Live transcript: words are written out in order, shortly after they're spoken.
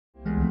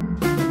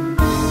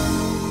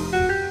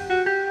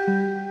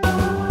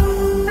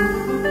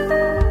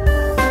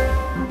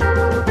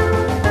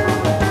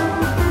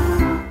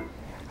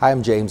Hi,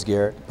 I'm James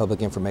Garrett,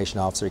 Public Information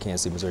Officer at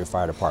Kansas City, Missouri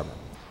Fire Department.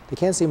 The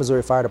Kansas City,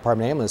 Missouri Fire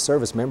Department Ambulance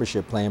Service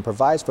Membership Plan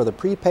provides for the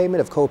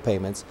prepayment of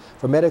co-payments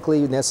for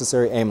medically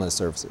necessary ambulance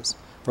services,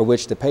 for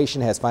which the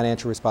patient has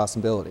financial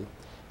responsibility.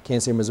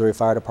 Kansas City, Missouri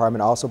Fire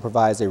Department also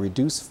provides a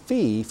reduced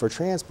fee for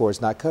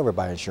transports not covered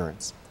by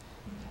insurance.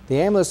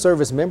 The Ambulance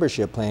Service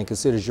Membership Plan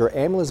considers your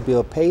ambulance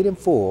bill paid in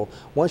full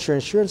once your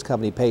insurance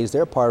company pays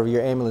their part of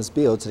your ambulance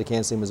bill to the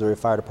Kansas City, Missouri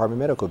Fire Department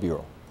Medical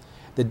Bureau.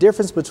 The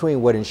difference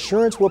between what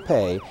insurance will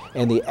pay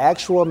and the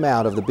actual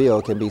amount of the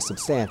bill can be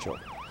substantial.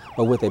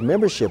 But with a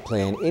membership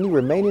plan, any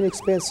remaining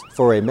expense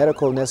for a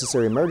medical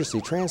necessary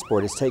emergency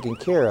transport is taken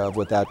care of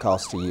without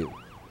cost to you.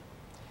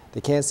 The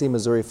Kansas City,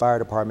 Missouri Fire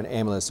Department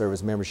Ambulance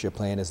Service Membership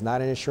Plan is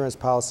not an insurance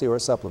policy or a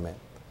supplement.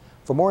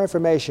 For more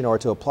information or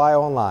to apply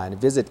online,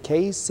 visit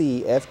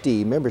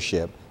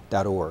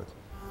kcfdmembership.org.